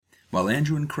While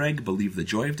Andrew and Craig believe the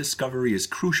joy of discovery is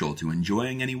crucial to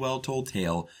enjoying any well-told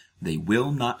tale, they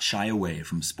will not shy away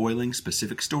from spoiling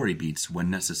specific story beats when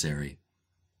necessary.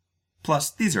 Plus,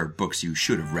 these are books you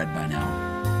should have read by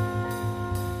now.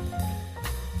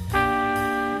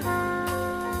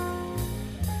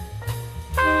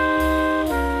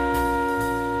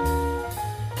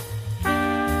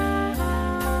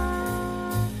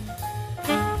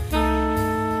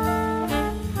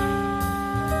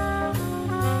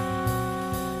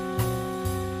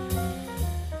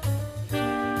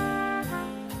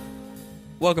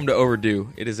 Welcome to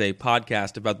Overdue. It is a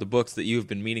podcast about the books that you've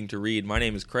been meaning to read. My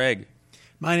name is Craig.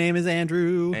 My name is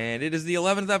Andrew. And it is the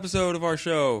 11th episode of our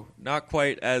show. Not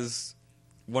quite as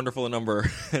wonderful a number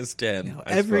as 10, You know,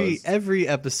 I suppose. every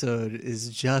episode is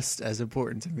just as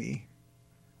important to me.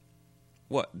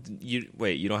 What?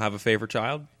 Wait, you don't have a favorite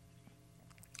child?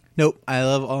 Nope, I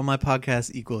love all my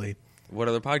podcasts equally. What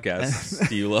other podcasts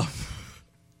do you love?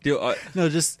 No,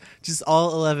 just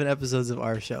all 11 episodes of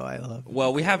our show I love.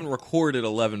 Well, we haven't recorded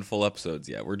 11 full episodes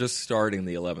yet. We're just starting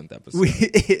the 11th episode.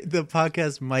 The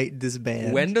podcast might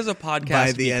disband. When does a by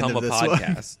podcast the end become a of this one.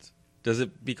 podcast? Does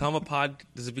it become a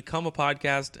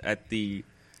podcast at the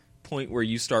point where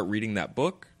you start reading that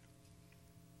book?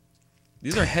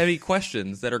 These are heavy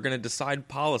questions that are going to decide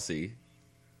policy.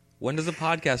 When does a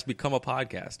podcast become a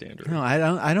podcast, Andrew? No,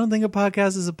 I don't think a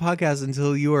podcast is a podcast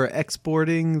until you are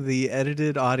exporting the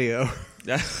edited audio.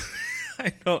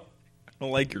 I don't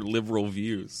like your liberal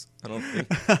views. I don't think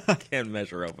I can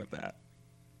measure up with that.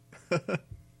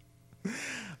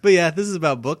 But yeah, this is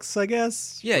about books, I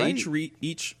guess. Yeah, right?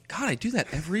 each. God, I do that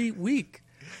every week.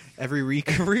 Every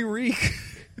week. Every week.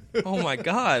 Oh my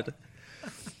God.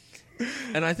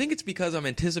 And I think it's because I'm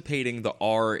anticipating the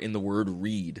R in the word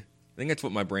read. I think that's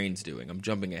what my brain's doing. I'm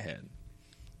jumping ahead.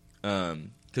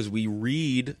 Because we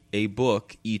read a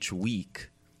book each week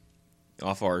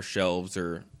off our shelves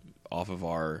or out of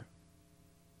our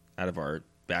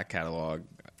back catalog.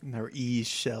 Our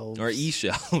e-shelves. Our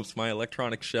e-shelves, my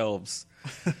electronic shelves,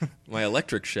 my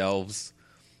electric shelves.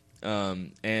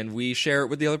 And we share it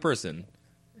with the other person.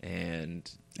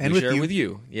 And we with share you. it with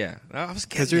you. Yeah. I was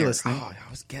getting 'Cause you're there. listening. Oh, I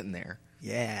was getting there.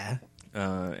 Yeah.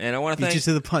 And I want to Beat you thank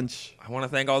to the punch. I want to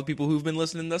thank all the people who've been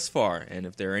listening thus far. And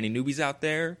if there are any newbies out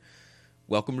there,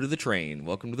 welcome to the train.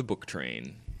 Welcome to the book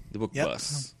train, the book Yep.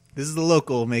 bus. This is the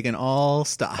local making all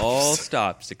stops. All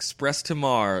stops. Express to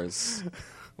Mars.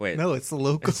 Wait, No, it's the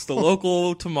local. it's the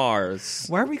local to Mars.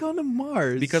 Why are we going to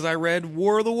Mars? Because I read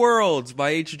War of the Worlds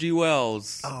by H.G.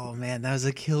 Wells. Oh man, that was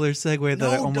a killer segue that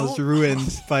No, I almost don't.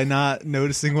 ruined by not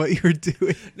noticing what you were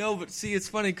doing. No, but see, it's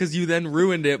funny because you then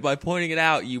ruined it by pointing it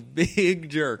out, you big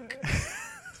jerk.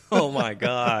 Oh my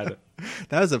God.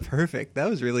 That was that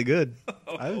was really good.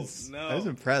 I Oh, was no.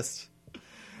 impressed.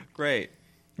 Great.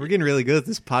 We're getting really good at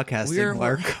this podcasting,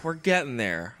 Mark. We're getting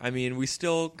there. I mean, we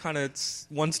still kind of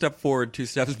one step forward, two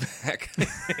steps back. I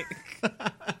think.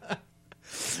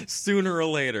 Sooner or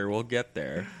later, we'll get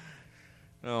there.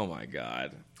 Oh my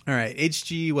God. All right,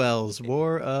 H.G. Wells,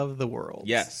 War of the Worlds.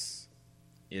 Yes.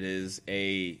 It is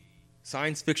a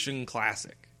science fiction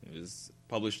classic. It was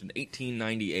published in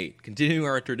 1898, continuing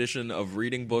our tradition of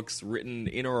reading books written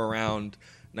in or around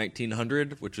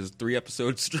 1900, which is 3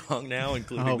 episodes strong now,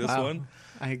 including this wow. one.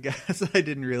 I guess I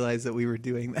didn't realize that we were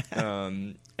doing that.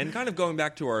 And kind of going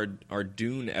back to our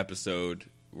Dune episode,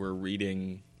 we're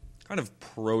reading kind of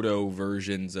proto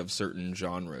versions of certain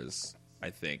genres, I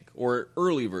think, or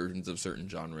early versions of certain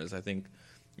genres. I think,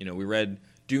 we read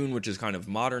Dune, which is kind of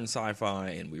modern sci-fi,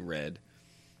 and we read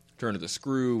Turn of the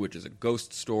Screw, which is a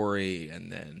ghost story,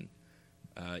 and then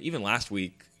even last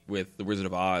week with The Wizard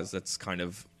of Oz, that's kind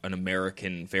of an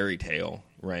American fairy tale,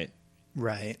 right?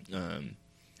 Right.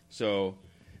 So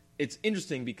it's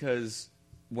interesting because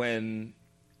when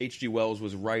H.G. Wells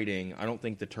was writing, I don't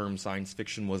think the term science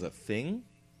fiction was a thing,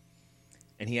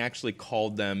 and he actually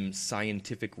called them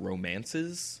scientific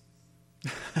romances,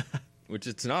 which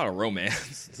it's not a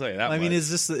romance. I'll tell you that I mean,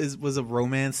 much. was a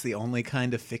romance the only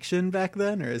kind of fiction back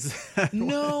then, or is that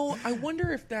No, I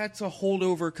wonder if that's a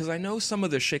holdover, because I know some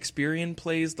of the Shakespearean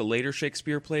plays, the later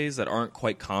Shakespeare plays that aren't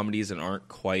quite comedies and aren't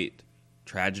quite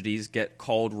tragedies, get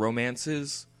called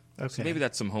romances. Okay. So maybe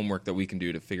that's some homework that we can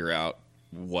do to figure out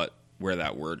where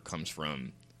that word comes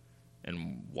from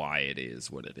and why it is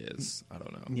what it is. I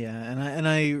don't know. Yeah, and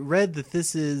I read that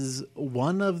this is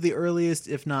one of the earliest,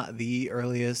 if not the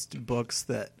earliest, books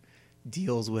that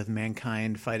deals with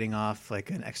mankind fighting off like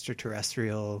an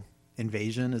extraterrestrial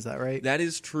invasion. Is that right? That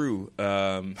is true.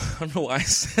 I don't know why I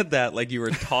said that like you were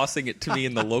tossing it to me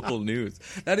in the local news.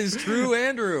 That is true,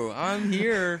 Andrew. I'm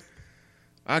here.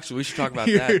 Actually, we should talk about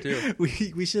that too.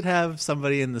 We should have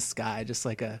somebody in the sky, just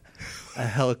like a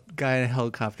guy in a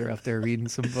helicopter up there reading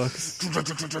some books.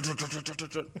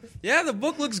 Yeah, the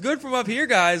book looks good from up here,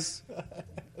 guys.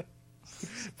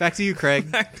 Back to you,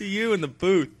 Craig. Back to you in the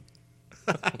booth.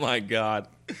 Oh my God.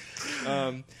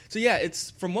 So yeah,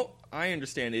 it's, from what I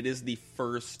understand, it is the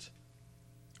first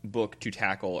book to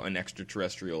tackle an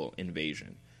extraterrestrial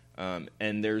invasion.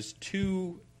 And there's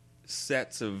two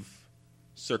sets of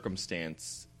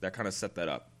circumstance that kind of set that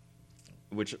up,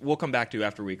 which we'll come back to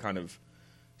after we kind of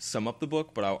sum up the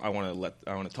book, but I want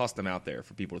to toss them out there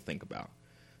for people to think about.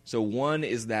 So one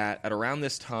is that at around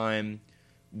this time,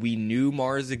 we knew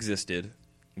Mars existed.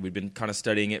 We'd been kind of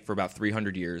studying it for about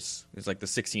 300 years. It was like the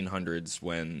 1600s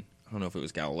when, I don't know if it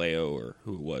was Galileo or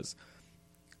who it was,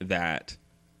 that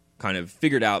kind of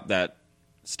figured out that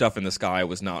stuff in the sky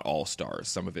was not all stars.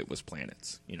 Some of it was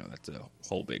planets. You know, that's a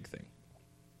whole big thing.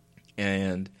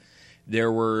 And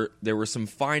there were some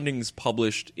findings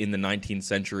published in the 19th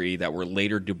century that were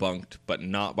later debunked, but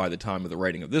not by the time of the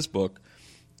writing of this book,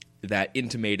 that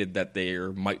intimated that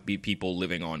there might be people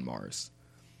living on Mars.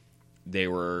 There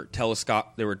were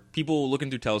people looking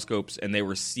through telescopes, and they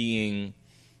were seeing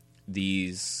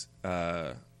these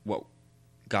what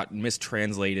got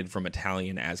mistranslated from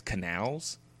Italian as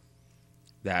canals,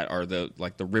 that are the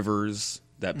rivers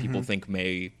that people think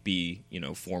may be, you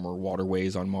know, former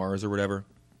waterways on Mars or whatever.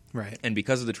 Right. And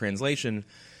because of the translation,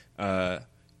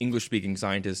 English-speaking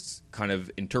scientists kind of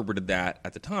interpreted that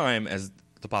at the time as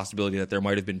the possibility that there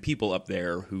might have been people up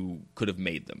there who could have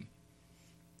made them.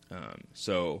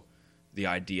 So the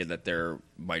idea that there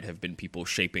might have been people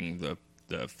shaping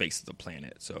the face of the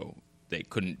planet. So they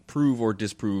couldn't prove or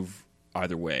disprove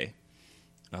either way.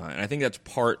 And I think that's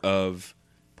part of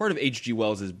H.G.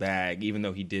 Wells' bag, even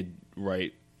though he did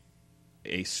write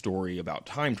a story about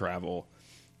time travel,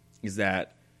 is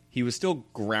that he was still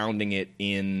grounding it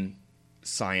in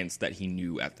science that he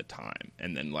knew at the time,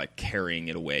 and then like carrying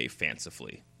it away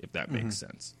fancifully, if that makes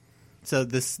sense. So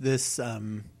this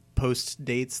post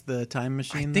dates the Time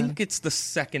Machine. I think it's the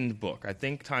second book. I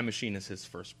think Time Machine is his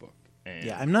first book. And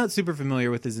yeah, I'm not super familiar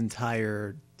with his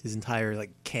entire like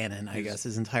canon, I guess,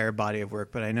 his entire body of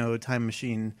work, but I know Time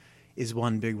Machine is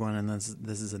one big one, and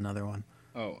this is another one.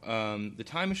 The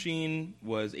Time Machine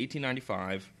was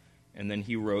 1895, and then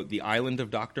he wrote The Island of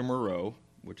Dr. Moreau,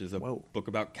 which is a book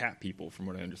about cat people, from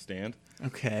what I understand.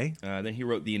 Okay. Then he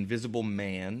wrote The Invisible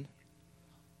Man,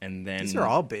 and then these are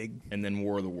all big. And then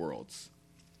War of the Worlds.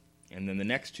 And then the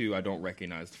next two I don't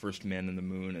recognize: The First Men in the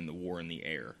Moon and The War in the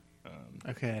Air.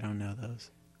 Okay, I don't know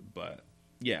those. But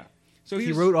yeah, so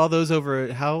he wrote all those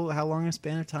over how long a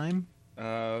span of time?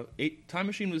 Time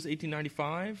Machine was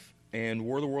 1895, and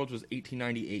War of the Worlds was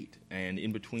 1898, and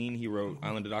in between he wrote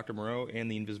Island of Dr. Moreau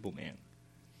and The Invisible Man.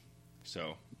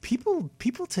 So people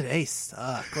today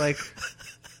suck. Like,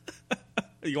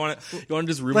 you want to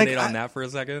just ruminate on that for a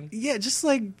second? Yeah, just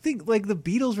like think like the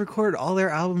Beatles recorded all their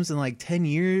albums in like 10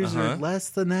 years or less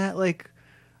than that. Like,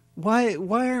 why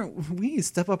aren't we need to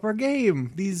step up our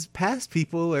game? These past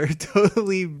people are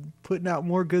totally putting out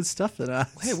more good stuff than us.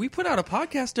 Hey, we put out a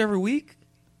podcast every week.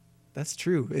 That's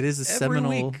true. It is a every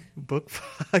seminal week. Book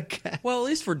podcast. Well, at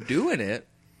least we're doing it.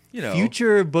 You know,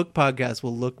 future book podcasts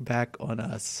will look back on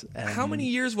us. And how many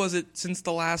years was it since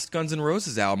the last Guns N'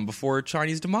 Roses album before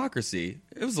Chinese Democracy?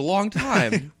 It was a long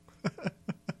time.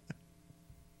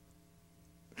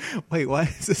 Wait, why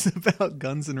is this about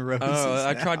Guns N' Roses?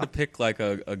 I tried to pick like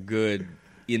a good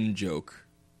in-joke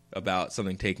about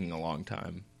something taking a long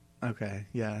time. Okay,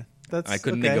 yeah. I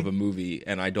couldn't think of a movie,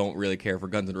 and I don't really care for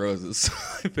Guns N' Roses, so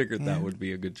I figured that would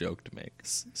be a good joke to make.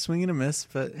 Swing and a miss,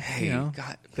 but hey, you know,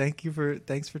 God.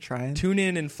 thanks for trying. Tune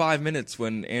in 5 minutes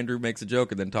when Andrew makes a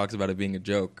joke and then talks about it being a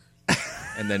joke,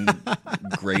 and then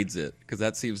grades it, because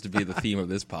that seems to be the theme of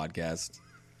this podcast.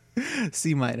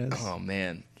 C-. Oh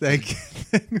man, thank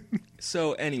you.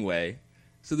 So anyway,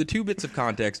 the two bits of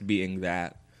context being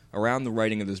that around the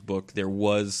writing of this book, there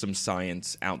was some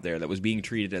science out there that was being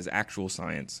treated as actual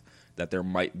science, that there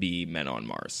might be men on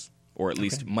Mars, or at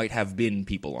least might have been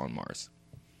people on Mars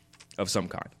of some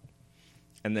kind.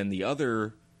 And then the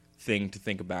other thing to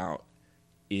think about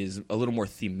is a little more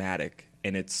thematic,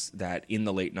 and it's that in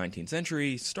the late 19th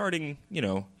century, starting, you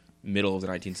know, middle of the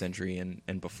 19th century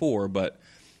and before, but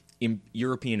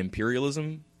European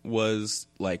imperialism was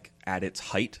like at its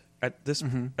height at this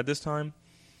time.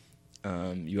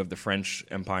 You have the French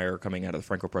Empire coming out of the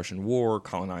Franco-Prussian War,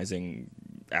 colonizing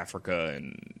Africa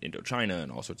and Indochina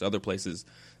and all sorts of other places.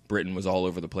 Britain was all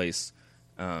over the place,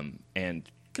 and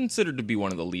considered to be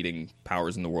one of the leading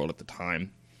powers in the world at the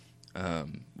time,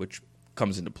 which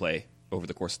comes into play over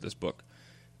the course of this book.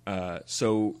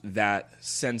 So that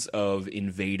sense of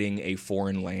invading a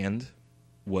foreign land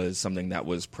was something that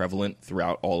was prevalent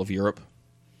throughout all of Europe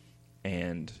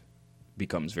and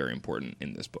becomes very important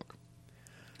in this book.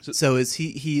 So is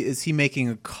he making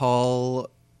a call,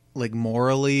 like,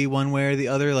 morally one way or the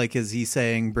other? Like, is he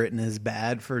saying Britain is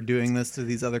bad for doing this to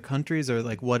these other countries, or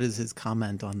like what is his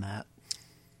comment on that?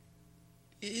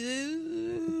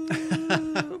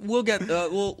 We'll get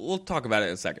we'll talk about it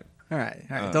in a second. All right.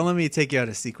 Don't let me take you out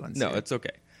of sequence. No, here. it's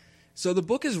okay. So the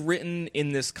book is written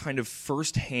in this kind of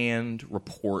first-hand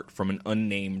report from an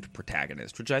unnamed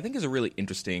protagonist, which I think is a really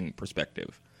interesting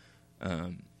perspective,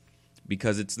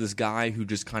 because it's this guy who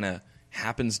just kind of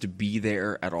happens to be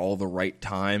there at all the right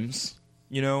times.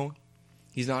 You know,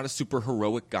 he's not a super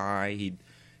heroic guy. He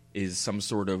is some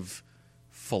sort of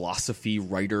philosophy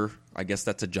writer. I guess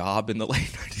that's a job in the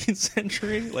late 19th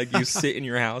century. Like, you sit in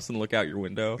your house and look out your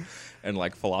window and,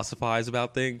 like, philosophize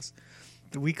about things.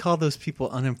 We call those people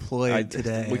unemployed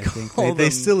today. I think they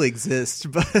still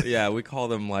exist, but yeah, we call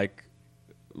them, like,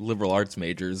 liberal arts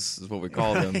majors is what we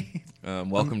call them.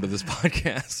 Welcome to this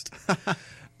podcast.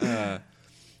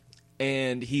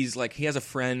 And he's like, he has a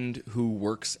friend who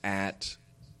works at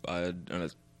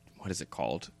what is it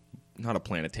called? Not a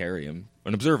planetarium,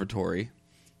 an observatory.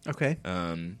 okay.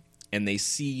 And they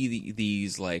see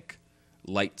these like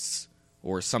lights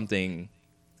or something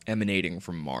emanating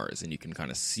from Mars, and you can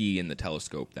kind of see in the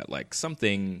telescope that like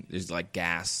something is like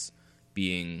gas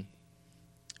being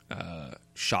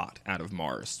shot out of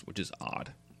Mars, which is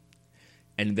odd.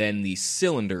 And then these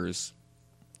cylinders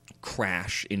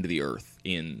crash into the Earth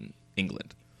in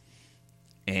England,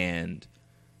 and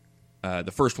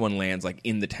the first one lands like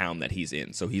in the town that he's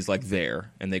in. So he's like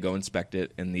there, and they go inspect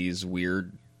it, and these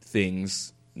weird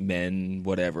things, men,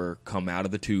 whatever, come out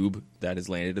of the tube that has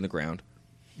landed in the ground.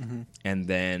 Mm-hmm. And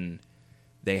then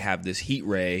they have this heat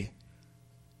ray,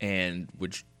 and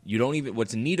which you don't even,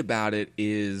 what's neat about it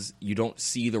is you don't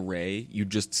see the ray, you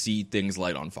just see things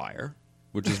light on fire,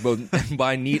 which is both,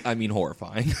 by neat, I mean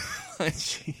horrifying.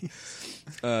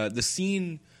 The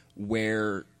scene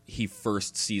where he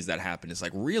first sees that happen is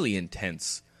like really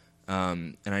intense.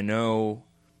 And I know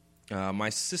my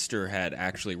sister had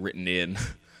actually written in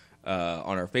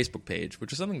on our Facebook page,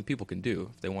 which is something that people can do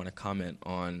if they want to comment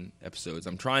on episodes.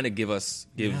 I'm trying to give.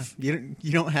 You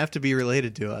don't have to be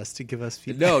related to us to give us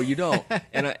feedback. No, you don't.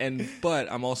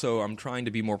 But I'm trying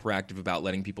to be more proactive about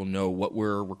letting people know what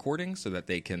we're recording so that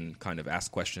they can kind of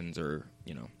ask questions or,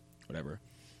 you know, whatever.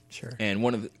 Sure. And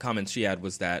one of the comments she had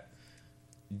was that,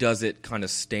 does it kind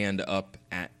of stand up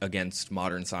against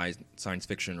modern science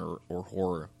fiction or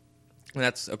horror? And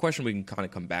that's a question we can kind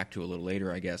of come back to a little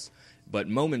later, I guess. But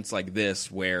moments like this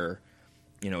where,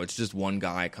 you know, it's just one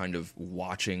guy kind of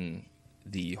watching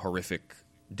the horrific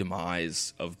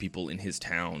demise of people in his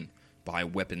town by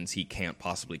weapons he can't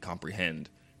possibly comprehend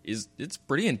it's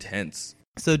pretty intense.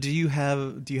 So do you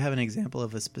have an example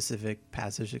of a specific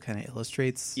passage that kind of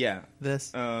illustrates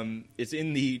this? It's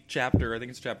in the chapter, I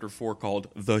think it's chapter 4, called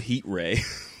The Heat Ray,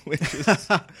 which is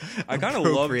I kind of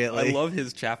love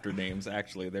his chapter names,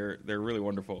 actually. They're really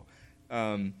wonderful.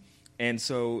 And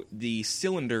so the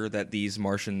cylinder that these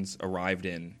Martians arrived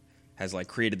in has like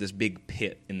created this big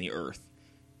pit in the earth,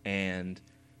 and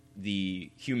the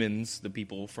humans, the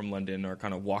people from London, are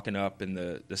kind of walking up, and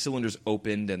the cylinder's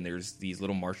opened, and there's these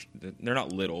little they're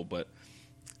not little, but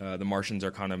the Martians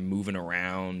are kind of moving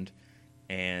around,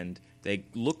 and they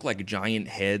look like giant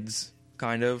heads,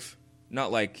 kind of.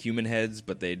 Not like human heads,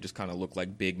 but they just kind of look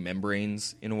like big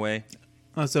membranes in a way.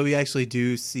 Oh, so we actually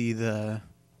do see the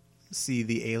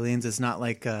aliens. It's not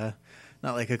like a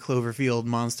Cloverfield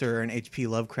monster or an H.P.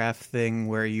 Lovecraft thing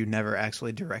where you never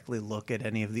actually directly look at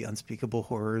any of the unspeakable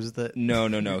horrors that. No.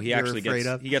 He actually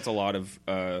gets a lot of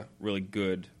really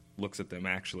good looks at them,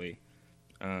 actually,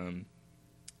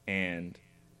 and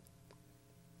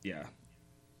yeah.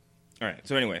 All right.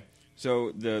 So anyway,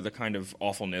 the kind of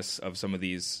awfulness of some of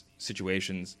these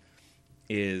situations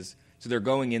is, so they're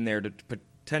going in there to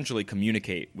potentially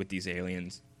communicate with these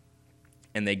aliens,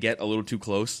 and they get a little too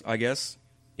close, I guess.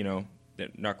 You know, they're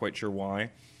not quite sure why.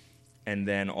 And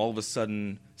then all of a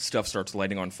sudden, stuff starts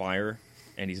lighting on fire,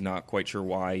 and he's not quite sure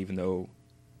why, even though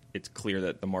it's clear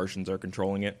that the Martians are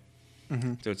controlling it.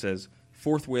 Mm-hmm. So it says,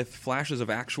 forthwith, flashes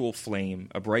of actual flame,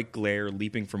 a bright glare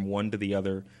leaping from one to the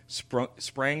other,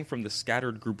 sprang from the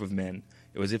scattered group of men.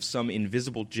 It was as if some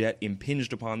invisible jet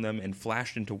impinged upon them and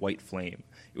flashed into white flame.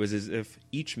 It was as if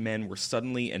each man were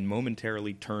suddenly and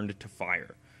momentarily turned to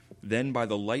fire. Then, by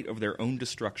the light of their own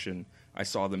destruction, I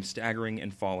saw them staggering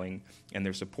and falling, and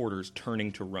their supporters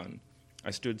turning to run.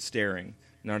 I stood staring,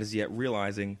 not as yet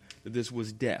realizing that this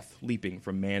was death leaping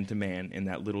from man to man in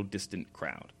that little distant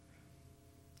crowd.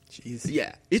 Jeez.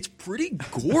 Yeah, it's pretty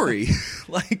gory.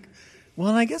 Like, Well,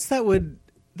 and I guess that would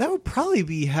probably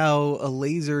be how a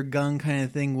laser gun kind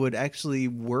of thing would actually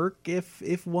work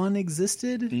if one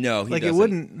existed. No, he like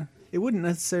doesn't. it wouldn't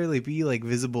necessarily be like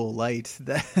visible light.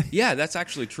 That yeah, that's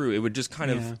actually true. It would just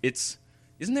kind of Yeah.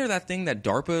 Isn't there that thing that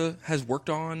DARPA has worked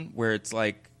on where it's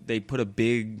like they put a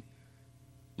big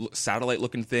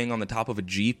satellite-looking thing on the top of a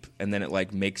Jeep and then it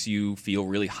like makes you feel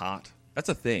really hot? That's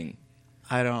a thing.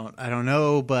 I don't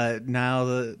know, but now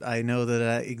that I know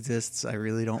that exists, I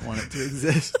really don't want it to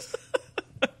exist.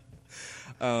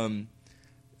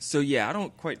 So yeah, I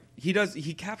don't quite. He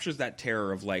captures that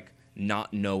terror of like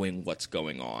not knowing what's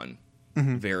going on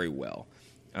very well,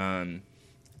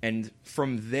 and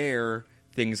from there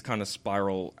things kind of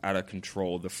spiral out of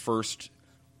control. The first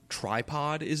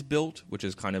tripod is built, which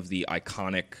is kind of the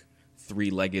iconic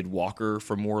three-legged walker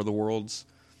from War of the Worlds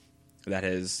that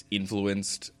has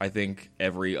influenced, I think,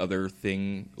 every other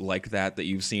thing like that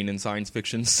you've seen in science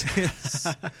fiction since.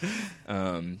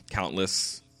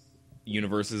 Countless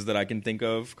universes that I can think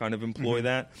of kind of employ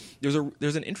that. There's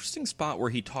an interesting spot where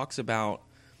he talks about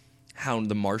how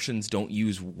the Martians don't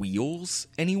use wheels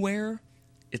anywhere.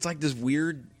 It's like this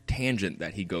weird tangent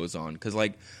that he goes on because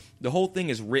like the whole thing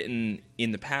is written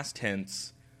in the past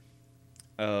tense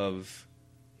of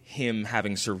him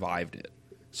having survived it.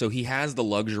 So he has the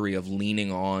luxury of leaning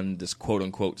on this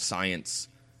quote-unquote science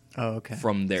Oh, okay.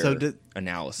 from their So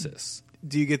analysis.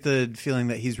 do you get the feeling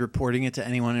that he's reporting it to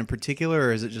anyone in particular,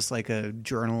 or is it just like a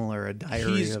journal or a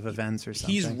diary of events or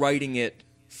something? He's writing it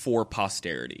for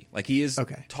posterity. Like he is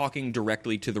Okay. talking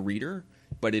directly to the reader,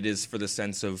 but it is for the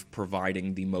sense of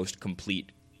providing the most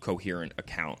complete, coherent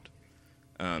account.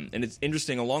 And it's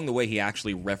interesting, along the way he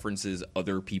actually references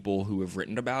other people who have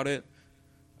written about it,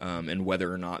 and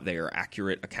whether or not they are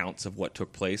accurate accounts of what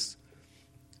took place.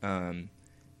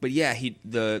 But yeah,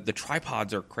 the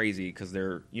tripods are crazy because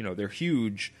they're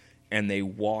huge and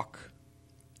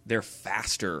they're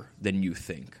faster than you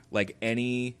think. Like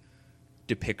any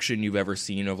depiction you've ever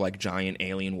seen of like giant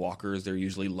alien walkers, they're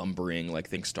usually lumbering, like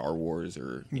think Star Wars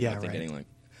or anything like.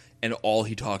 And all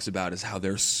he talks about is how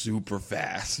they're super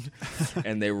fast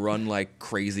and they run like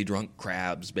crazy drunk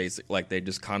crabs, basically. Like they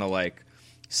just kind of like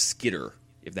skitter,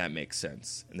 if that makes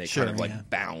sense. And they kind of like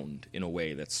bound in a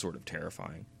way that's sort of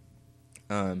terrifying.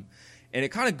 And it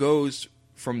kind of goes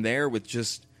from there with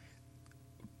just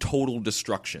total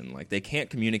destruction. Like they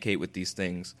can't communicate with these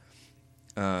things.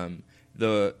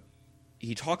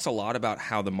 He talks a lot about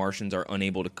how the Martians are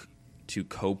unable to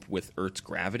cope with Earth's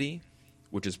gravity,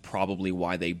 which is probably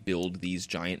why they build these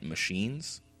giant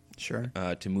machines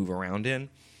to move around in.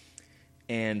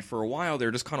 And for a while,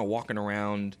 they're just kind of walking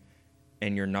around,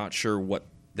 and you're not sure what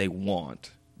they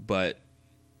want. But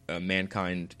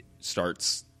mankind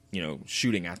starts,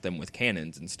 shooting at them with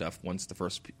cannons and stuff once the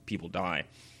first people die.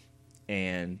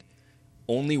 And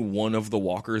only one of the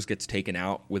walkers gets taken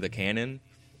out with a cannon.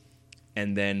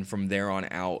 And then from there on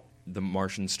out, the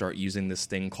Martians start using this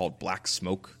thing called black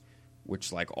smoke,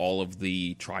 which like all of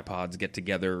the tripods get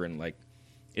together and like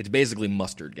it's basically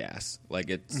mustard gas. Like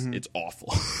it's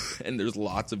awful. And there's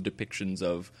lots of depictions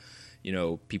of,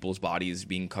 people's bodies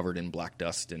being covered in black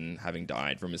dust and having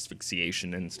died from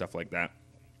asphyxiation and stuff like that.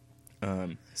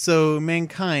 So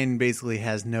mankind basically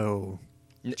has no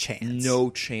chance. No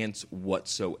chance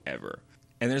whatsoever.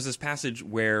 And there's this passage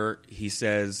where he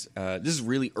says, this is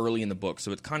really early in the book,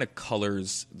 so it kind of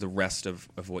colors the rest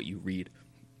of what you read.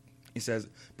 He says,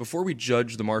 "Before we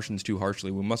judge the Martians too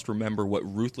harshly, we must remember what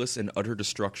ruthless and utter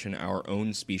destruction our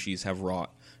own species have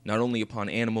wrought, not only upon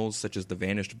animals such as the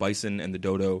vanished bison and the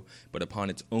dodo, but upon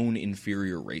its own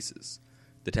inferior races.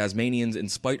 The Tasmanians, in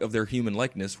spite of their human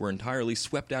likeness, were entirely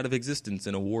swept out of existence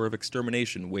in a war of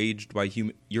extermination waged by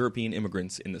European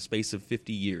immigrants in the space of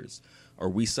 50 years. Are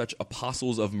we such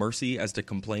apostles of mercy as to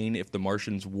complain if the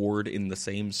Martians warred in the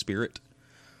same spirit?"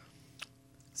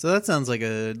 So that sounds like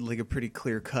a pretty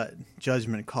clear-cut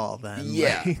judgment call then.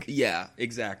 Yeah, Like, yeah,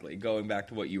 exactly. Going back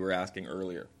to what you were asking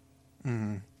earlier.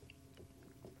 Mm-hmm.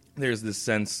 There's this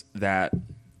sense that,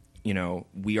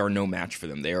 we are no match for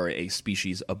them. They are a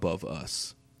species above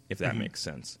us, if that makes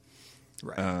sense.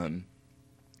 right.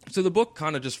 So the book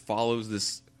kind of just follows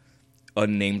this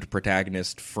unnamed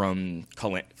protagonist from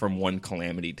one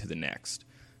calamity to the next.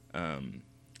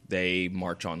 They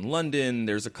march on London.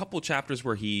 There's a couple chapters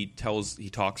where he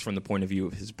talks from the point of view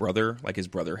of his brother. Like his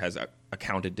brother has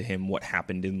accounted to him what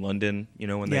happened in London.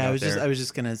 When they got there. I was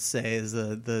just gonna say, is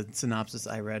the synopsis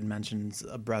I read mentions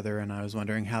a brother, and I was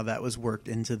wondering how that was worked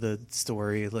into the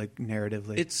story, like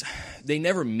narratively. They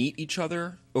never meet each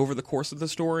other over the course of the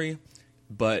story,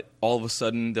 but all of a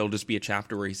sudden there'll just be a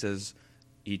chapter where he says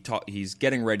he's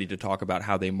getting ready to talk about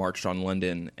how they marched on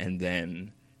London, and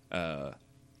then.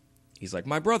 He's like,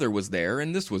 my brother was there,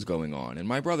 and this was going on, and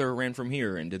my brother ran from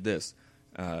here and did this.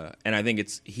 And I think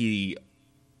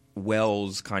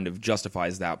Wells kind of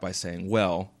justifies that by saying,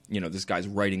 well, this guy's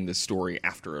writing this story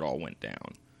after it all went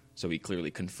down. So he clearly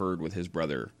conferred with his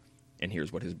brother, and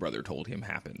here's what his brother told him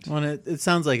happened. Well, it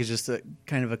sounds like it's just a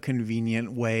kind of a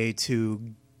convenient way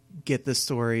to get the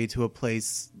story to a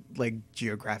place, like,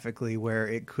 geographically where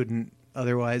it couldn't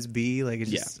otherwise be. Like,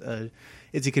 it's just...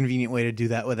 it's a convenient way to do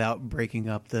that without breaking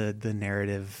up the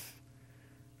narrative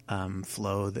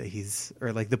flow that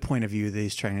or like the point of view that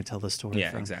he's trying to tell the story from.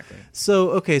 Yeah, exactly.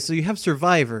 So you have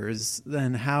survivors.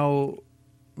 Then how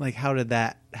did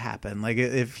that happen? Like,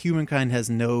 if humankind has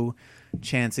no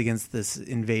chance against this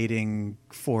invading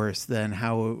force, then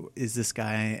how is this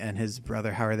guy and his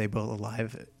brother? How are they both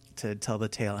alive to tell the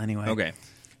tale anyway? Okay,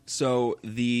 so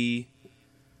he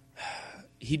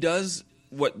does.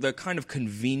 What the kind of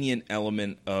convenient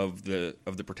element of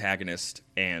the protagonist,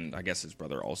 and I guess his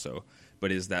brother also,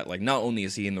 but is that, like, not only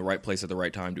is he in the right place at the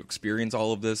right time to experience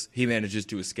all of this, he manages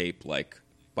to escape, like,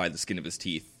 by the skin of his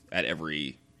teeth at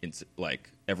every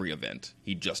event.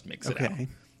 He just makes it out.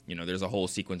 There's a whole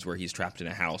sequence where he's trapped in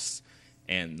a house,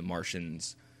 and the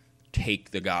Martians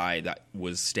take the guy that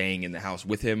was staying in the house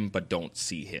with him, but don't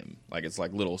see him. Like, it's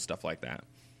like little stuff like that.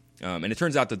 And it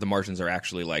turns out that the Martians are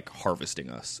actually, like, harvesting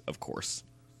us, of course.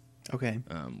 Okay.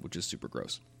 Which is super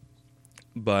gross.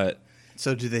 But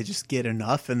so do they just get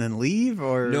enough and then leave,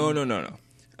 or no?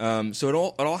 So it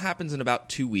all happens in about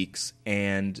 2 weeks,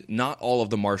 and not all of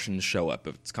the Martians show up.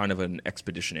 It's kind of an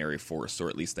expeditionary force, or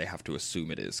at least they have to assume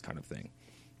it is, kind of thing.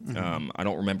 Mm-hmm. I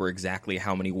don't remember exactly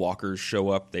how many walkers show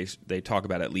up. They talk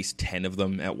about at least 10 of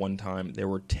them at one time. There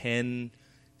were 10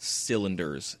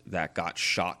 cylinders that got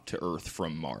shot to Earth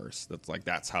from Mars.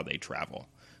 That's how they travel,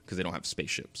 because they don't have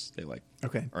spaceships. They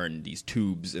are in these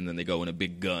tubes, and then they go in a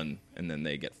big gun, and then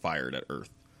they get fired at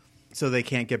Earth. So they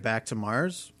can't get back to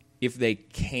Mars? If they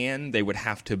can, they would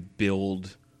have to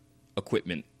build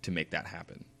equipment to make that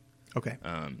happen. Okay.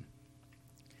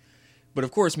 But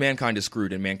of course, mankind is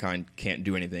screwed, and mankind can't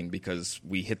do anything because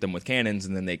we hit them with cannons,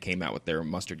 and then they came out with their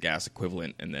mustard gas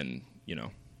equivalent, and then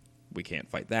we can't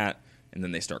fight that. And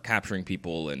then they start capturing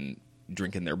people and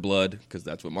drinking their blood, because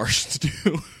that's what Martians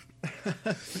do.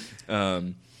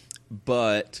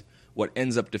 But what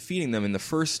ends up defeating them, and the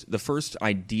first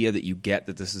idea that you get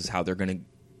that this is how they're going to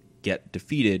get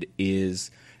defeated,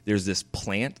 is there's this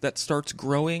plant that starts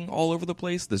growing all over the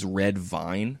place, this red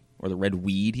vine, or the red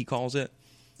weed, he calls it.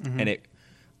 Mm-hmm. And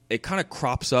it kind of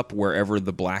crops up wherever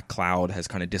the black cloud has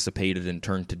kind of dissipated and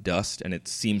turned to dust, and it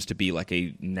seems to be like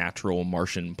a natural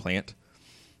Martian plant.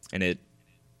 And it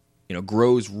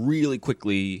grows really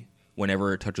quickly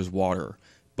whenever it touches water,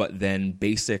 but then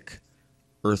basic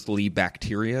earthly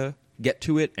bacteria get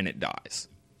to it and it dies.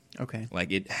 Okay. Like,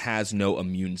 it has no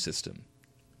immune system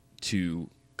to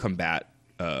combat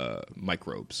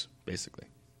microbes, basically.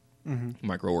 Mm-hmm.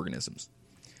 Microorganisms.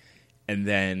 And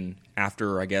then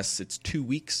after, I guess it's 2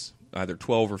 weeks, either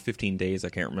 12 or 15 days, I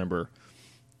can't remember,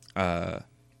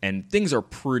 and things are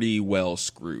pretty well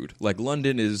screwed. Like,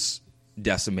 London is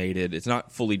decimated. It's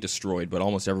not fully destroyed, but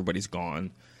almost everybody's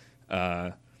gone.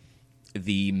 The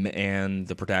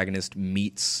protagonist,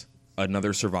 meets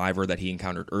another survivor that he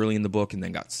encountered early in the book and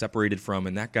then got separated from,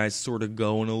 and that guy's sort of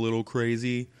going a little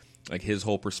crazy. Like, his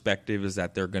whole perspective is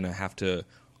that they're going to have to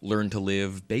learn to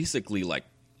live basically like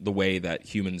the way that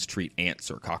humans treat ants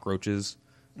or cockroaches.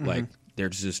 Mm-hmm. Like, they're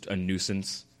just a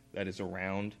nuisance that is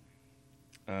around.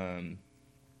 And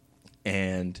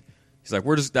he's like,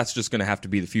 that's just going to have to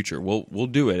be the future. We'll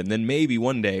do it, and then maybe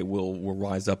one day we'll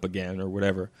rise up again or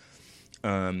whatever.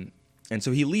 And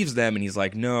so he leaves them, and he's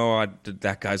like, no,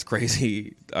 that guy's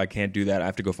crazy. I can't do that. I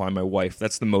have to go find my wife.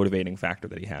 That's the motivating factor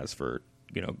that he has for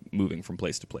moving from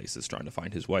place to place, is trying to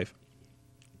find his wife.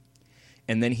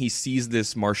 And then he sees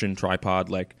this Martian tripod,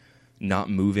 like, not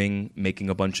moving, making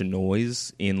a bunch of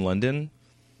noise in London,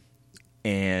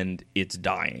 and it's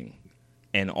dying.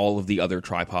 And all of the other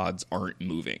tripods aren't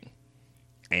moving.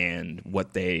 And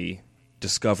what they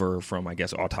discover from, I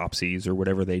guess, autopsies or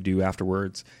whatever they do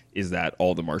afterwards is that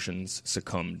all the Martians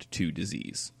succumbed to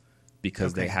disease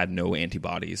because they had no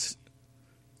antibodies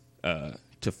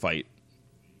to fight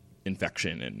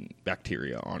infection and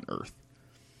bacteria on Earth.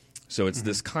 So it's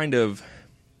this kind of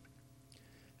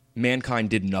mankind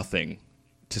did nothing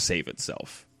to save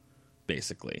itself,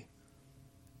 basically.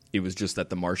 It was just that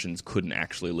the Martians couldn't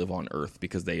actually live on Earth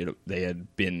because they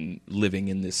had been living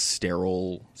in this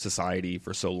sterile society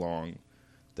for so long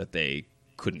that they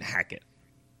couldn't hack it.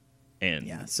 And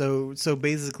Yeah, so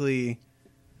basically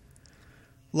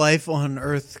life on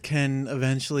Earth can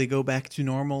eventually go back to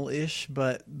normal-ish,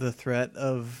 but the threat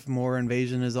of more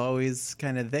invasion is always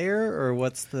kind of there, or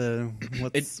what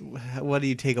do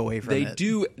you take away from it?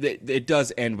 It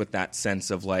does end with that sense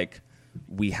of like,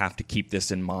 we have to keep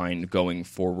this in mind going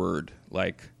forward.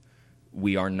 Like,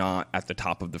 we are not at the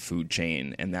top of the food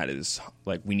chain, and that is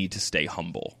like, we need to stay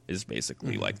humble is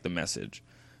basically like the message.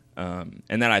 And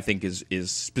that I think is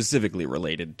specifically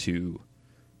related to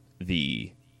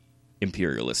the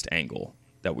imperialist angle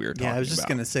that we were talking about. Yeah, I was just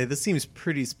going to say, this seems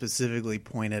pretty specifically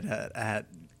pointed at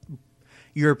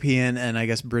European and I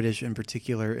guess British in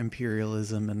particular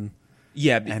imperialism and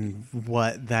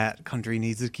what that country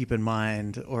needs to keep in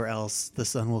mind, or else the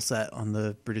sun will set on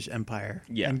the British Empire.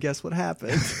 Yeah. And guess what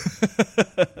happened?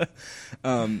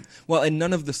 Well, and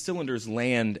none of the cylinders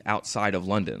land outside of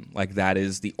London. Like, that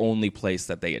is the only place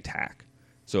that they attack.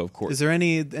 So, of course... Is there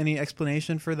any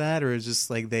explanation for that, or is just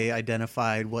like they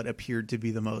identified what appeared to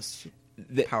be the most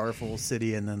powerful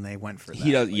city and then they went for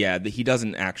that? He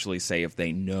doesn't actually say if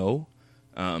they know.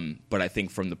 But I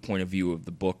think from the point of view of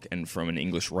the book and from an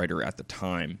English writer at the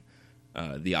time,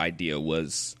 the idea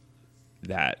was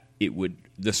that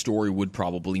the story would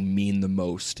probably mean the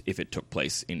most if it took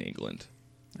place in England.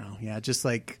 Oh, yeah, just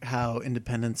like how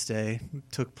Independence Day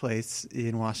took place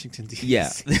in Washington, D.C.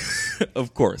 Yeah,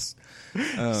 of course.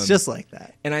 It's just like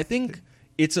that. And I think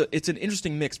it's an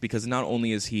interesting mix because not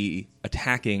only is he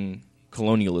attacking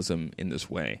colonialism in this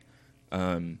way,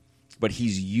 but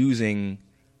he's using...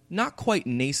 not quite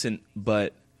nascent,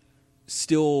 but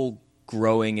still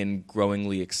growing and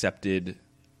growingly accepted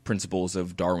principles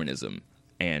of Darwinism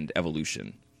and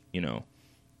evolution. You know,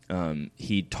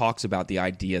 he talks about the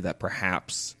idea that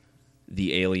perhaps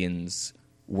the aliens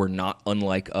were not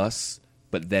unlike us,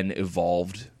 but then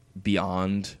evolved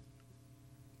beyond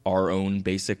our own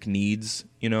basic needs.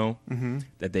 You know,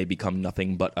 that they become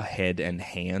nothing but a head and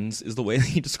hands is the way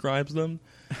he describes them.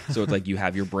 So it's like you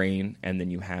have your brain, and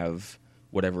then you have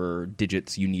whatever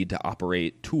digits you need to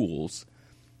operate tools,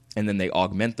 and then they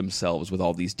augment themselves with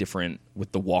all these different,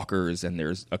 with the walkers, and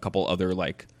there's a couple other,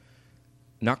 like,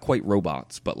 not quite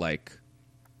robots, but like,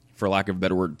 for lack of a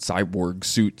better word, cyborg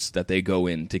suits that they go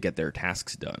in to get their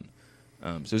tasks done.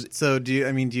 So do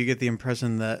you get the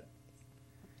impression that,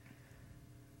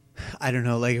 I don't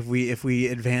know, like if we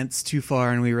advance too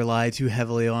far and we rely too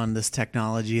heavily on this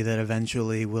technology, that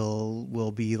eventually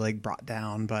will be like brought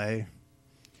down by...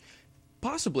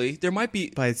 Possibly. There might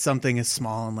be... by something as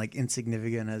small and like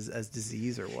insignificant as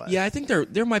disease or what? Yeah, I think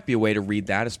there might be a way to read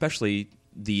that, especially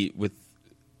with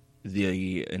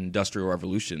the Industrial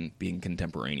Revolution being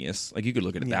contemporaneous. Like, you could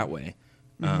look at it that way.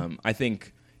 I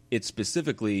think it's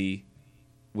specifically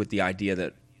with the idea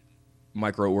that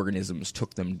microorganisms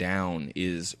took them down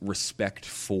is respect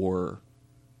for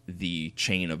the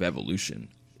chain of evolution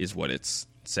is what it's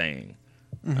saying.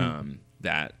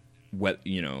 That...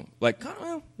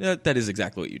 that is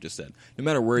exactly what you just said. No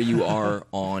matter where you are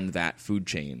on that food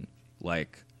chain,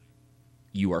 like,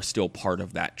 you are still part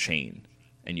of that chain,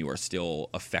 and you are still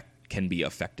can be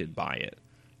affected by it.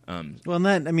 Well,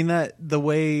 the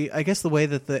way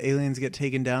that the aliens get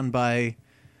taken down by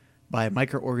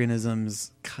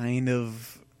microorganisms kind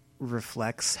of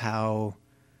reflects how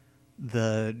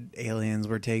the aliens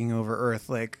were taking over Earth.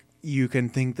 Like, you can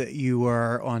think that you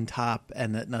are on top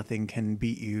and that nothing can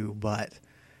beat you, but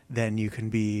then you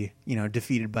can be,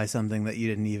 defeated by something that you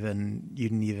didn't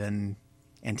even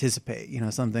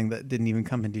anticipate, something that didn't even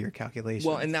come into your calculations.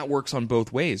 Well, and that works on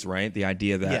both ways, right? The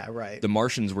idea that the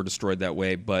Martians were destroyed that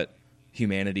way, but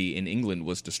humanity in England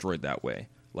was destroyed that way.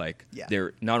 Like,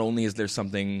 there not only is there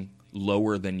something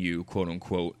lower than you, quote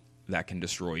unquote, that can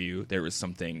destroy you, there is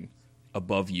something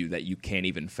above you that you can't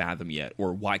even fathom yet.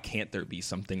 Or why can't there be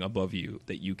something above you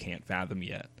that you can't fathom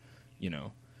yet?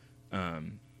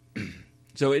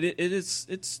 So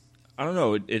it's I don't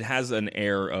know, it has an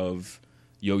air of,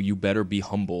 you better be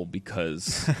humble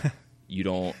because you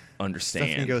don't understand.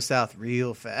 Stuff can go south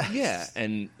real fast. Yeah,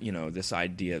 and this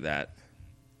idea that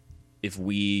if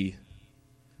we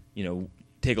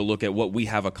take a look at what we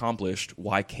have accomplished,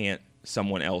 why can't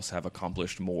someone else have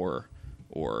accomplished more,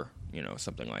 or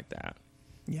something like that.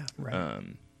 Yeah, right.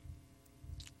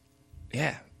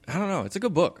 Yeah, I don't know. It's a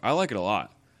good book. I like it a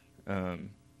lot.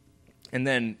 And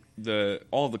then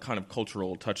all the kind of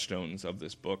cultural touchstones of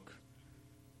this book,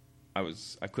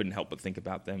 I couldn't help but think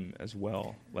about them as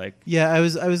well. Like, yeah, I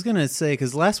was gonna say,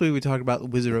 because last week we talked about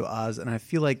Wizard of Oz, and I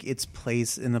feel like its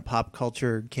place in the pop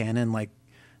culture canon, like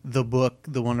the book,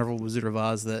 The Wonderful Wizard of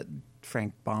Oz that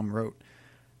Frank Baum wrote,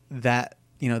 that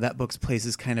that book's place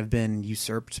has kind of been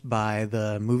usurped by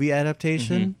the movie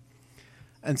adaptation. Mm-hmm.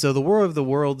 And so the War of the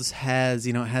Worlds has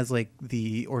like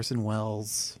the Orson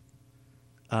Welles,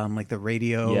 like the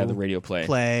radio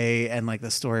play and like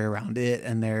the story around it,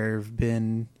 and there have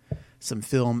been some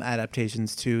film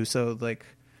adaptations too. So like,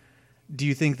 do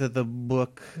you think that the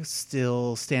book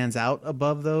still stands out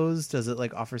above those? Does it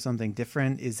like offer something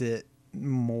different? Is it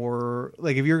more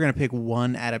like, if you're going to pick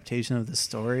one adaptation of the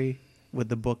story, would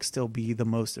the book still be the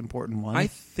most important one? I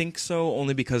think so,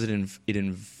 only because it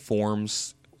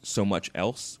informs so much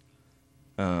else,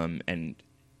 and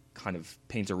kind of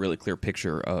paints a really clear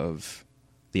picture of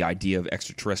the idea of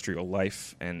extraterrestrial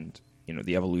life and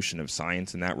the evolution of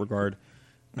science in that regard.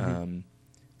 Mm-hmm.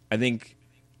 I think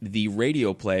the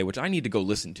radio play, which I need to go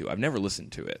listen to, I've never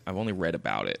listened to it. I've only read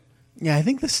about it. Yeah, I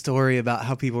think the story about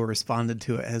how people responded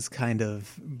to it has kind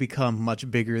of become much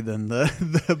bigger than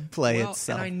the play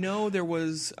itself. And I know there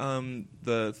was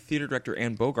the theater director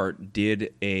Anne Bogart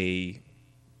did a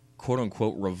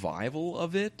quote-unquote revival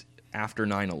of it after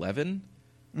 9/11,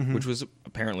 mm-hmm. which was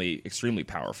apparently extremely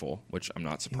powerful, which I'm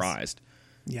not surprised.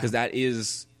 Because that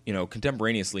is,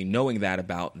 contemporaneously, knowing that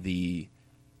about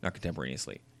not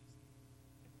contemporaneously,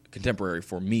 contemporary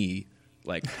for me,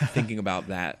 like thinking about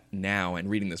that now and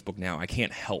reading this book now, I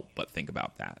can't help but think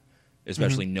about that,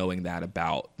 especially mm-hmm. knowing that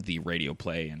about the radio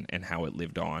play and how it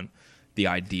lived on. The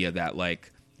idea that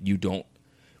like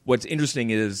what's interesting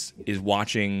is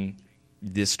watching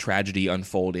this tragedy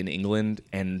unfold in England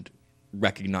and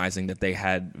recognizing that they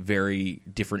had very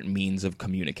different means of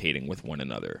communicating with one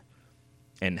another,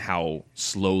 and how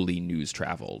slowly news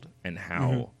traveled, and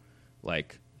how mm-hmm.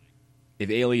 like if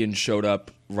aliens showed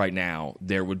up right now,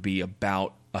 there would be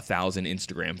about 1,000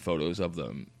 Instagram photos of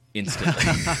them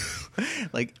instantly.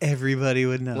 Like everybody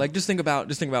would know. Like just think about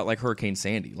like Hurricane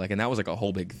Sandy, like, and that was like a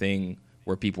whole big thing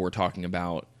where people were talking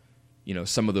about,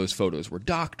 some of those photos were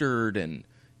doctored and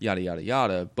yada yada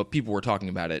yada, but people were talking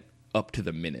about it up to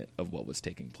the minute of what was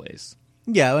taking place.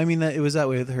 Yeah, I mean, it was that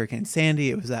way with Hurricane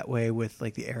Sandy. It was that way with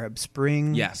like the Arab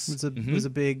Spring. Yes, was a mm-hmm. was a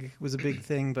big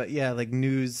thing. But yeah, like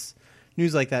news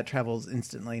like that travels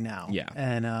instantly now. Yeah,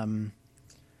 and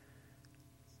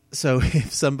so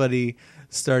if somebody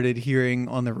started hearing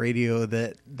on the radio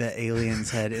that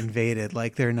aliens had invaded,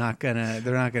 like they're not gonna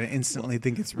instantly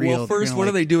think it's real. Well, first, what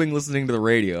are they doing listening to the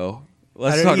radio?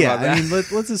 Let's talk about that. I mean,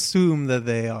 let's assume that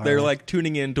they are. They're like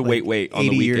tuning in to like wait on the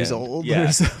 80 weekend. years old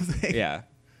or something. Yeah.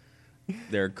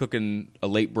 They're cooking a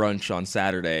late brunch on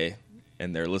Saturday,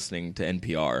 and they're listening to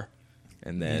NPR.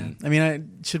 And then... Yeah. I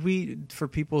mean, should we, for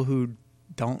people who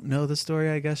don't know the story,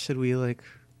 I guess, should we like...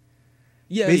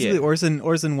 Yeah, basically,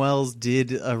 Orson Welles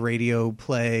did a radio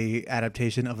play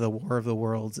adaptation of the War of the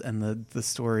Worlds, and the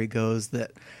story goes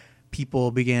that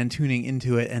people began tuning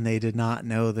into it, and they did not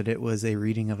know that it was a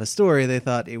reading of a story. They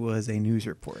thought it was a news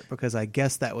report, because I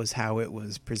guess that was how it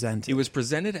was presented. It was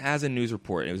presented as a news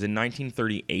report. It was in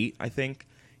 1938, I think,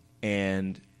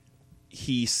 and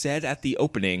he said at the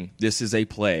opening, this is a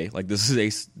play, like this is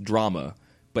a drama,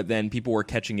 but then people were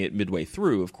catching it midway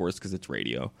through, of course, because it's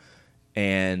radio,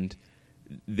 and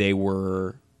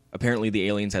apparently the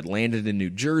aliens had landed in New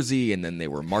Jersey, and then they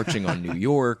were marching on New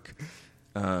York,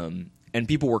 and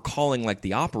people were calling like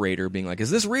the operator, being like, is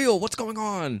this real? What's going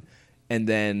on? And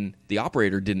then the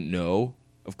operator didn't know,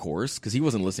 of course, because he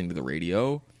wasn't listening to the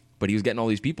radio, but he was getting all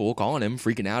these people calling him,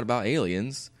 freaking out about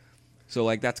aliens. So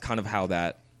like that's kind of how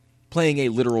that, playing a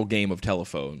literal game of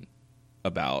telephone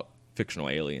about fictional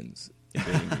aliens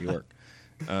invading New York.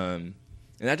 And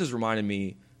that just reminded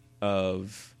me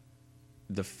of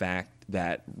the fact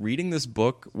that reading this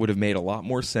book would have made a lot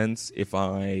more sense if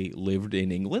I lived in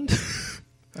England.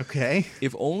 Okay.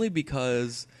 If only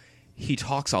because he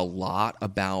talks a lot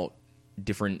about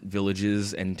different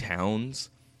villages and towns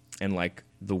and like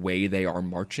the way they are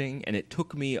marching, and it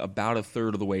took me about a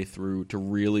third of the way through to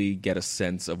really get a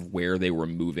sense of where they were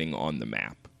moving on the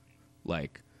map.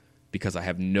 Like, because I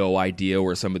have no idea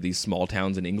where some of these small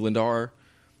towns in England are,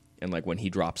 and like when he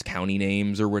drops county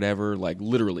names or whatever, like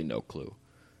literally no clue.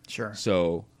 Sure.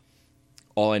 So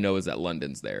all I know is that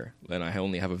London's there, and I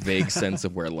only have a vague sense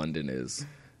of where London is.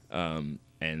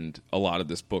 And a lot of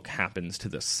this book happens to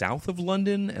the south of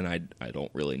London, and I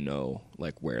don't really know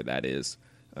like where that is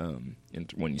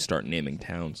when you start naming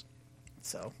towns.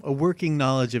 So a working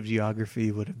knowledge of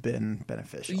geography would have been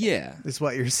beneficial. Yeah. Is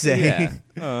what you're saying.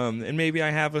 Yeah. And maybe I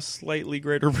have a slightly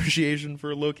greater appreciation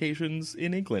for locations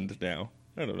in England now.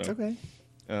 I don't know. Okay.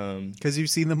 Um, Because you've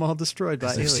seen them all destroyed by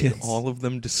I've aliens. seen all of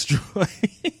them destroyed.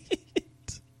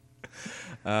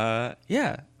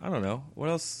 Yeah, I don't know. What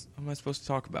else am I supposed to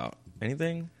talk about?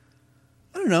 Anything?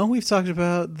 I don't know. We've talked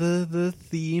about the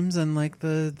themes and like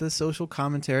the social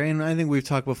commentary, and I think we've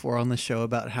talked before on the show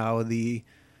about how the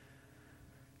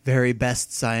very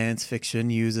best science fiction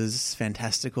uses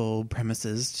fantastical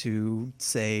premises to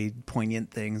say poignant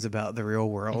things about the real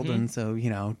world, Mhm. and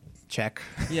so check.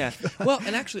 Yeah. Well,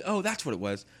 and actually, that's what it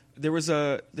was. There was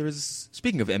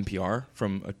speaking of NPR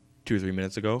from 2 or 3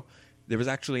 minutes ago, there was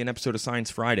actually an episode of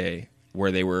Science Friday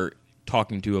where they were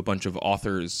talking to a bunch of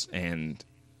authors and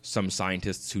some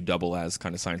scientists who double as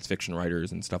kind of science fiction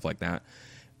writers and stuff like that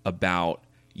about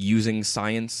using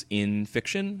science in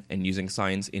fiction and using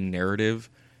science in narrative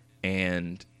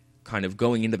and kind of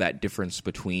going into that difference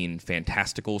between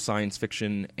fantastical science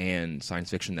fiction and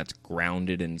science fiction that's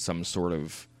grounded in some sort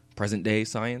of present day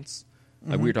science.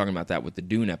 Like we were talking about that with the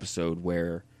Dune episode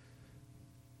where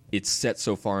it's set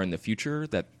so far in the future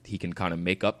that he can kind of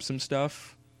make up some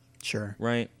stuff, Sure.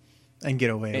 right? And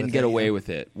get away with And it. get away with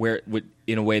it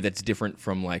in a way that's different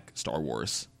from like Star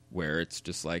Wars, where it's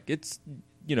just like it's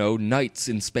knights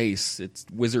in space, it's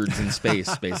wizards in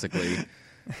space, basically.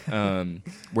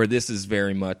 Where this is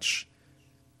very much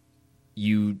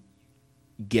you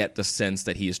get the sense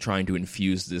that he is trying to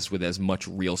infuse this with as much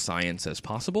real science as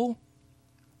possible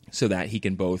so that he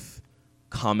can both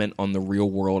comment on the real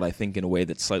world, I think, in a way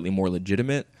that's slightly more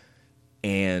legitimate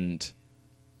and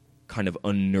kind of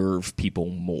unnerve people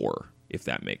more, if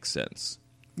that makes sense.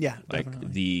 Yeah, Like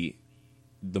definitely.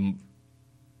 the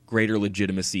greater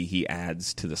legitimacy he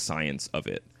adds to the science of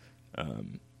it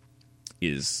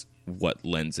is what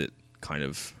lends it kind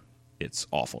of its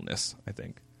awfulness, I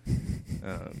think.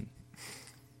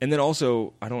 And then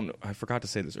also, I forgot to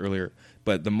say this earlier,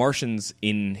 but the Martians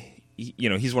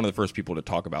he's one of the first people to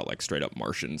talk about like straight up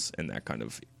Martians, and that kind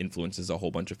of influences a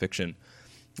whole bunch of fiction.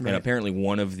 Right. And apparently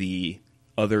one of the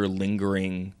other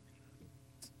lingering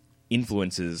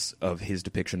influences of his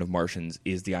depiction of Martians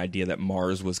is the idea that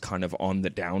Mars was kind of on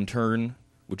the downturn,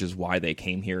 which is why they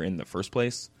came here in the first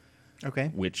place,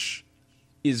 Okay. which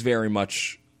is very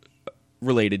much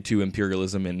related to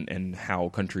imperialism and how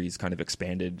countries kind of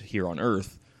expanded here on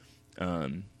Earth.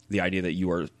 The idea that you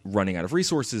are running out of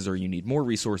resources or you need more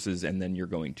resources and then you're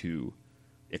going to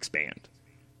expand.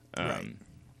 Right.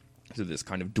 So this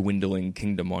kind of dwindling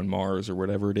kingdom on Mars or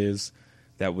whatever it is,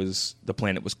 the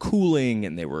planet was cooling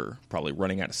and they were probably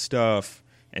running out of stuff,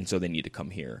 and so they need to come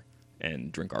here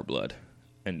and drink our blood.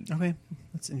 And Okay.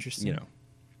 That's interesting.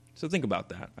 so think about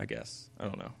that, I guess. I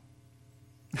don't know.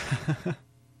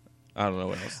 I don't know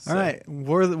what else to All say. right.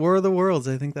 War of the Worlds.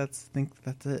 I think that's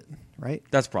it, right?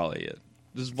 That's probably it.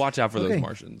 Just watch out for those Okay.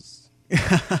 Martians.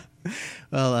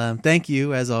 Well, thank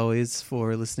you, as always,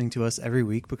 for listening to us every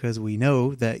week, because we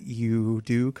know that you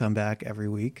do come back every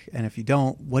week. And if you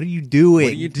don't, what are you doing?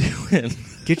 What are you doing?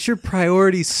 Get your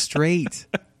priorities straight.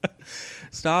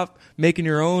 Stop making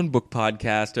your own book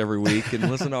podcast every week and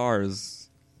listen to ours.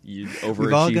 You overachiever.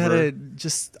 We've all got to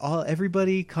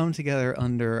everybody come together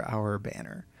under our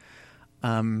banner.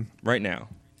 Right now.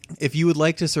 If you would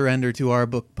like to surrender to our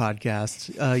book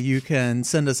podcast, you can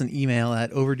send us an email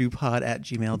at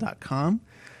overduepod@gmail.com.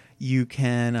 You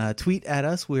can tweet at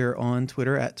us. We're on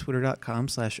Twitter at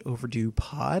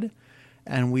twitter.com/overduepod.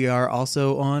 And we are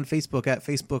also on Facebook at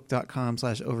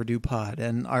facebook.com/overduepod.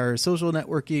 And our social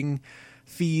networking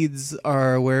feeds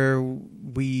are where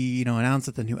we announce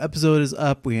that the new episode is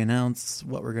up. We announce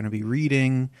what we're going to be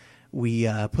reading. We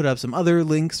put up some other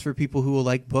links for people who will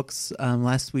like books.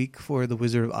 Last week for the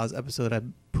Wizard of Oz episode, I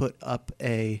put up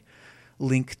a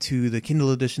link to the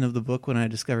Kindle edition of the book when I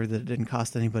discovered that it didn't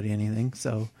cost anybody anything.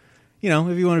 So,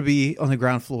 if you want to be on the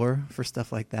ground floor for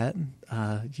stuff like that,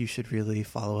 you should really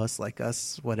follow us, like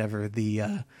us, whatever the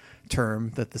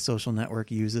term that the social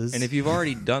network uses. And if you've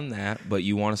already done that, but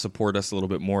you want to support us a little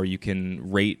bit more, you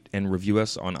can rate and review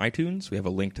us on iTunes. We have a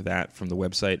link to that from the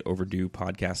website,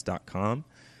 overduepodcast.com.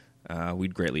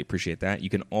 We'd greatly appreciate that. You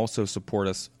can also support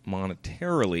us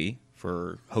monetarily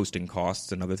for hosting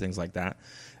costs and other things like that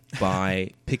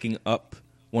by picking up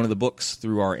one of the books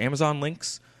through our Amazon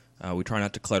links. We try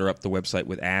not to clutter up the website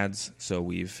with ads, so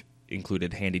we've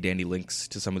included handy-dandy links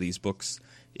to some of these books.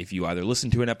 If you either listen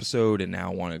to an episode and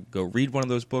now want to go read one of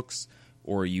those books,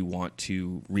 or you want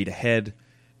to read ahead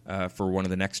for one of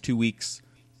the next 2 weeks,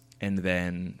 and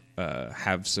then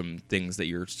have some things that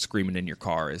you're screaming in your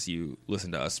car as you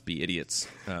listen to us be idiots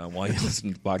while you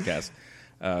listen to the podcast.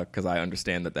 because I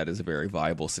understand that is a very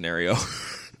viable scenario.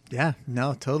 Yeah,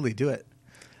 no, totally do it.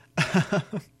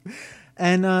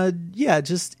 And yeah,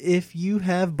 just if you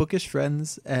have bookish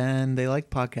friends and they like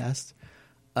podcasts,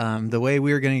 the way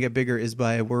we're going to get bigger is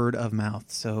by word of mouth.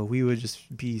 So we would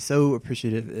just be so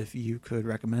appreciative if you could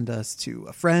recommend us to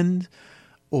a friend,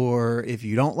 or if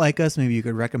you don't like us, maybe you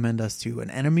could recommend us to an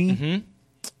enemy. Mm-hmm.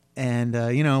 And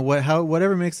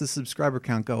whatever makes the subscriber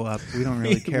count go up, we don't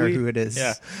really care who it is.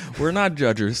 Yeah, we're not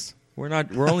judgers.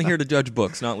 We're only here to judge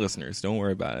books, not listeners. Don't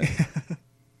worry about it.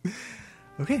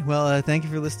 Okay, well, thank you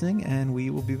for listening, and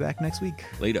we will be back next week.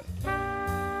 Later.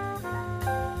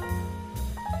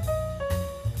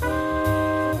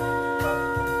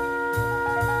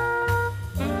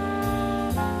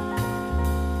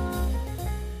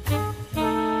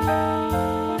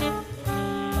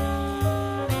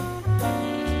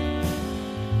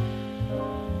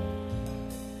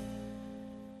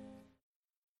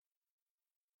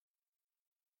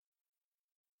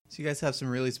 So you guys have some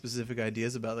really specific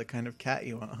ideas about the kind of cat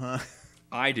you want, huh?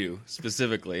 I do,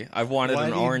 specifically. I've wanted Why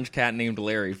an do you- orange cat named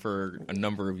Larry for a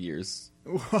number of years.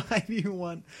 Why do you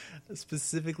want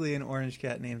specifically an orange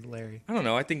cat named Larry? I don't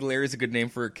know. I think Larry's a good name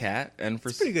for a cat, and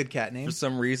for Pretty good cat name. for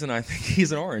some reason, I think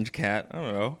he's an orange cat. I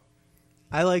don't know.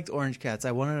 I liked orange cats.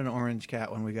 I wanted an orange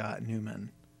cat when we got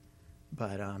Newman.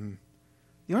 But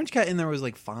the orange cat in there was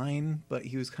like fine, but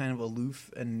he was kind of aloof,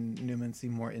 and Newman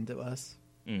seemed more into us.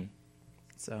 Mm.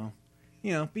 So,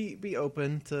 be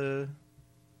open to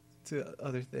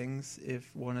other things if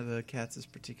one of the cats is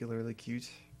particularly cute.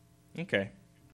 Okay.